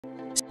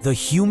The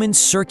human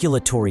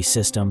circulatory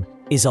system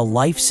is a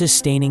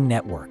life-sustaining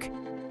network,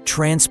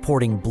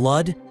 transporting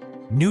blood,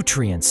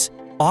 nutrients,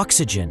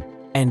 oxygen,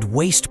 and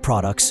waste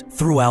products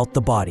throughout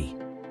the body.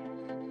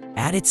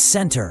 At its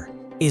center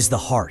is the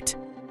heart,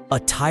 a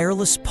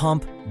tireless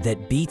pump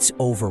that beats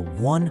over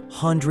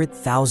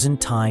 100,000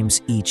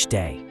 times each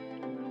day.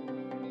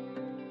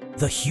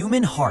 The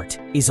human heart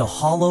is a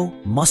hollow,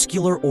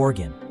 muscular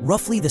organ,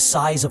 roughly the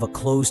size of a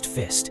closed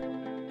fist.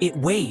 It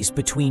weighs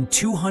between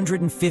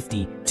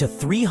 250 to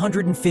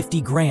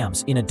 350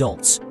 grams in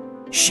adults.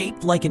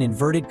 Shaped like an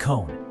inverted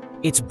cone,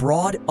 its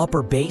broad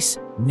upper base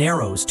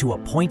narrows to a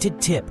pointed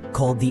tip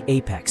called the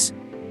apex.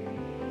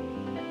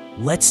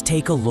 Let's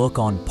take a look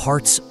on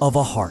parts of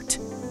a heart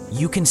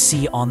you can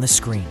see on the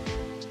screen.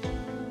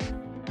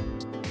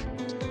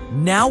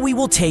 Now we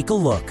will take a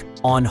look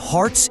on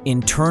heart's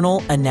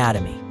internal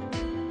anatomy.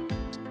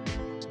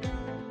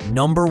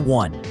 Number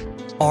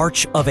 1.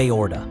 Arch of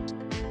aorta.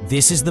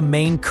 This is the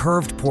main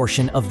curved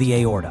portion of the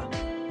aorta,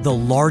 the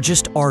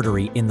largest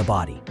artery in the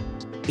body.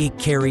 It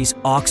carries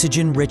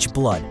oxygen-rich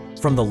blood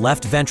from the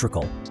left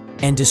ventricle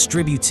and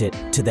distributes it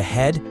to the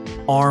head,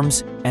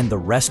 arms, and the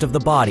rest of the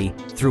body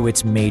through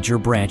its major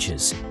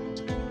branches.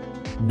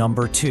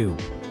 Number 2.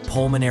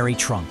 Pulmonary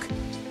trunk.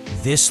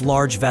 This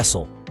large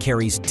vessel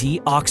carries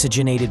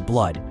deoxygenated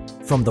blood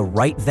from the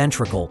right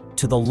ventricle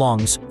to the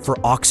lungs for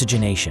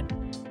oxygenation,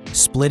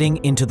 splitting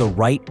into the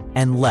right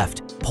and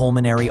left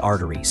pulmonary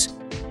arteries.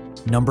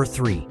 Number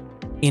 3.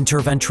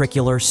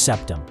 Interventricular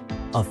septum,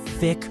 a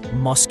thick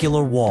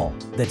muscular wall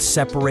that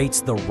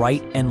separates the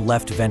right and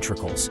left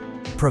ventricles,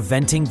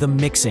 preventing the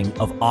mixing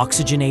of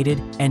oxygenated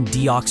and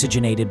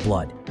deoxygenated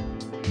blood.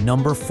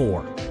 Number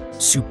 4.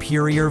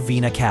 Superior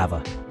vena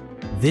cava.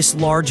 This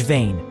large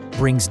vein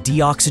brings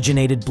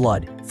deoxygenated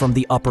blood from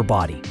the upper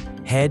body,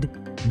 head,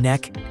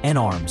 neck, and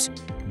arms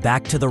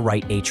back to the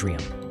right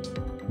atrium.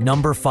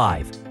 Number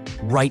 5.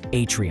 Right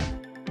atrium,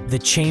 the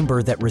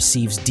chamber that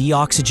receives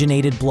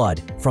deoxygenated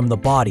blood from the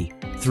body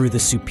through the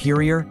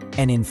superior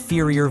and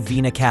inferior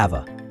vena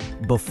cava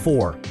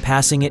before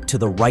passing it to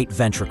the right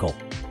ventricle.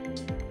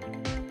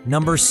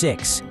 Number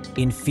 6.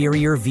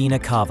 Inferior vena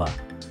cava,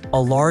 a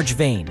large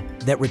vein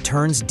that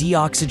returns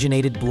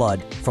deoxygenated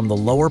blood from the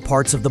lower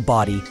parts of the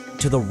body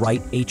to the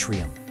right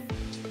atrium.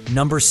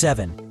 Number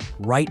 7.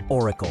 Right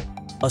auricle,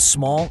 a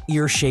small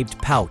ear-shaped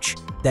pouch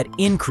that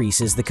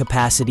increases the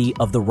capacity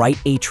of the right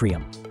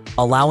atrium,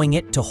 allowing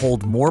it to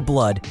hold more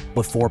blood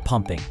before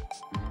pumping.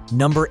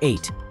 Number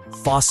 8.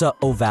 Fossa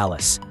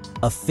ovalis,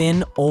 a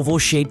thin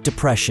oval-shaped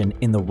depression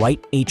in the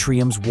right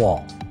atrium's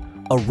wall,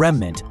 a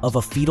remnant of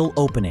a fetal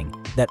opening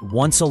that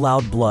once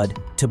allowed blood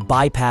to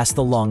bypass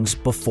the lungs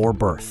before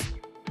birth.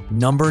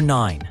 Number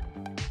 9.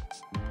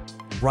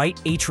 Right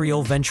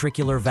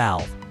atrioventricular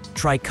valve,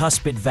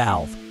 tricuspid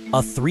valve,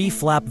 a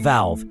 3-flap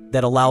valve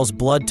that allows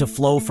blood to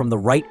flow from the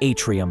right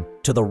atrium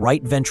to the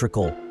right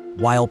ventricle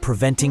while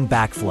preventing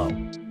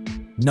backflow.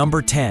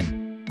 Number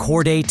 10.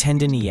 Chordae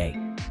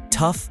tendineae,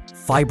 tough,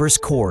 fibrous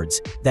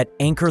cords that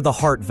anchor the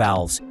heart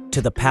valves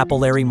to the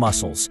papillary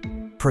muscles,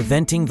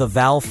 preventing the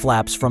valve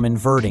flaps from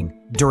inverting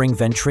during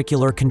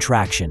ventricular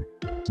contraction.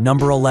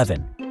 Number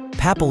 11.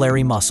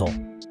 Papillary muscle,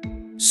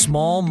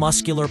 small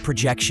muscular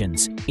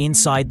projections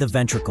inside the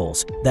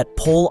ventricles that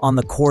pull on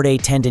the chordae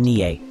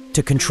tendineae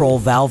to control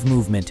valve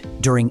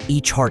movement during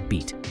each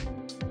heartbeat.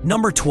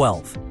 Number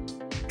 12.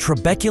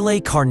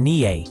 Trabeculae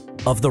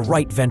carneae of the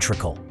right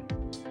ventricle,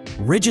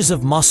 ridges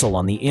of muscle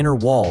on the inner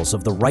walls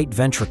of the right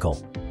ventricle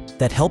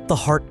that help the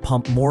heart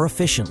pump more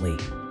efficiently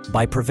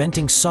by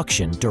preventing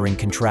suction during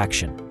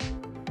contraction.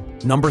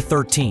 Number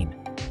 13.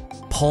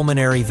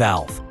 Pulmonary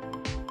valve,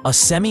 a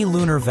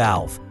semi-lunar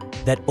valve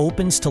that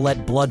opens to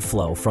let blood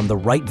flow from the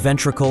right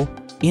ventricle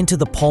into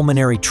the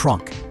pulmonary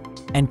trunk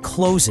and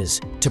closes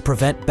to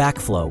prevent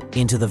backflow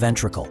into the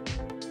ventricle.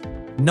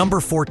 Number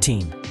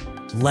 14.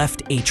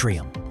 Left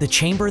atrium, the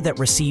chamber that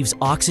receives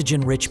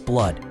oxygen-rich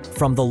blood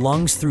from the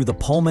lungs through the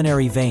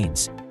pulmonary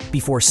veins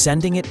before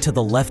sending it to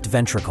the left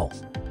ventricle.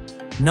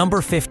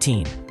 Number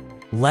 15.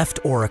 Left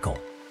auricle,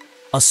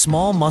 a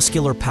small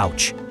muscular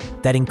pouch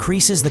that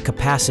increases the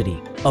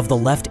capacity of the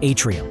left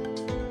atrium,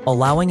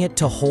 allowing it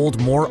to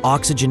hold more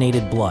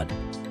oxygenated blood.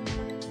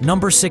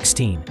 Number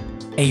 16.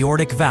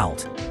 Aortic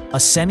valve, a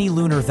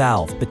semi-lunar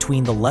valve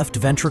between the left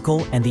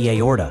ventricle and the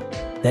aorta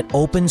that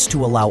opens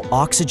to allow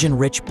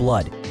oxygen-rich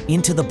blood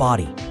into the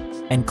body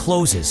and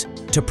closes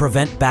to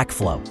prevent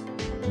backflow.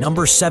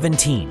 Number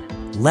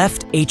 17.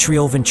 Left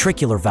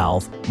atrioventricular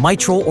valve,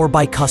 mitral or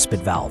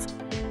bicuspid valve,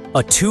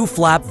 a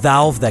 2-flap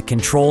valve that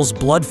controls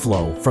blood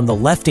flow from the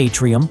left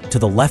atrium to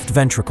the left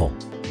ventricle,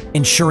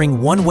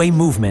 ensuring one-way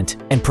movement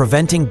and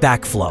preventing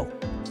backflow.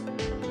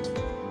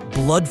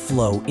 Blood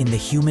flow in the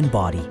human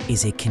body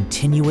is a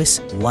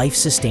continuous,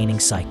 life-sustaining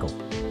cycle.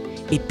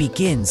 It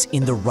begins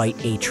in the right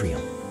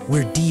atrium,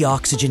 where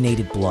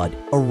deoxygenated blood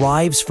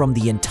arrives from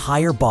the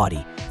entire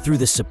body through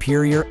the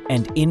superior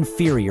and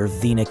inferior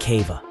vena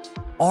cava.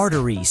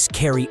 Arteries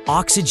carry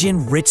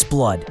oxygen-rich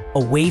blood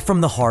away from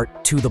the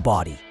heart to the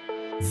body.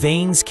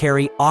 Veins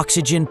carry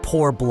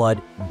oxygen-poor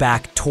blood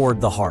back toward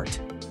the heart.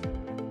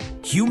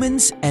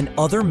 Humans and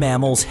other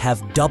mammals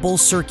have double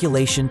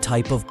circulation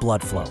type of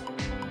blood flow.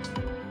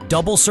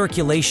 Double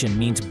circulation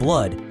means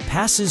blood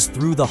passes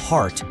through the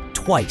heart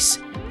twice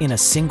in a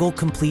single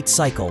complete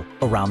cycle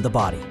around the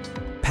body.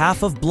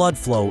 Path of blood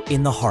flow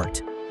in the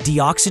heart.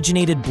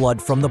 Deoxygenated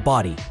blood from the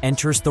body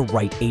enters the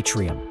right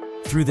atrium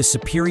through the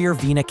superior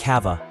vena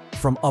cava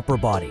from upper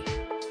body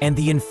and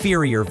the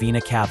inferior vena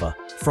cava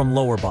from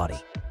lower body.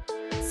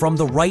 From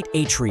the right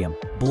atrium,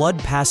 blood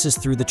passes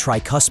through the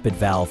tricuspid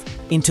valve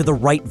into the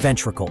right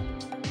ventricle.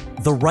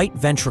 The right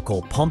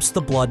ventricle pumps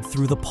the blood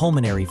through the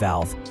pulmonary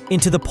valve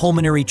into the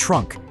pulmonary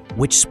trunk,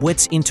 which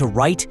splits into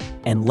right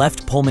and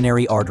left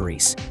pulmonary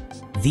arteries.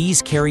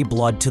 These carry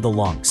blood to the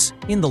lungs.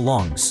 In the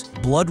lungs,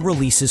 blood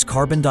releases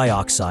carbon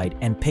dioxide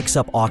and picks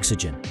up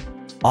oxygen.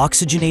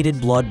 Oxygenated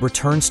blood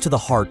returns to the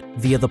heart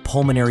via the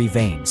pulmonary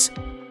veins,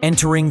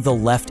 entering the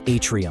left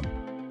atrium.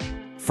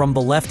 From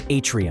the left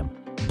atrium,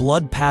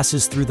 blood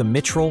passes through the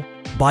mitral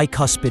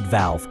bicuspid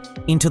valve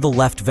into the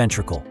left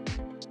ventricle.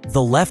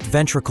 The left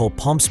ventricle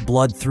pumps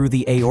blood through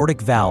the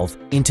aortic valve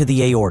into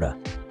the aorta.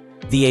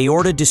 The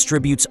aorta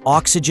distributes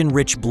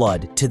oxygen-rich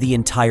blood to the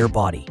entire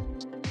body.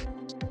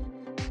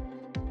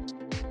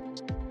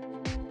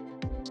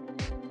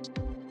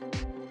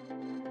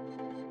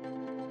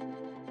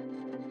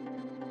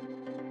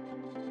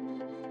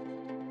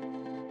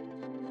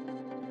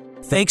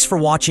 Thanks for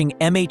watching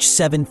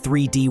MH7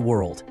 3D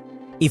World.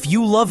 If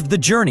you loved the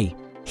journey,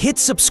 hit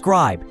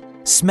subscribe,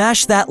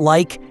 smash that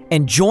like,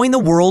 and join the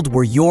world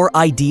where your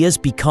ideas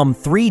become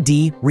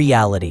 3D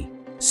reality.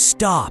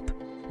 Stop!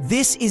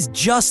 This is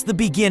just the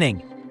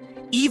beginning.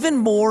 Even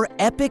more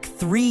epic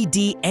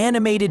 3D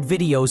animated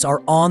videos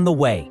are on the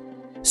way.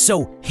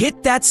 So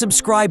hit that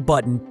subscribe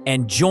button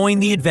and join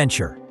the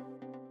adventure.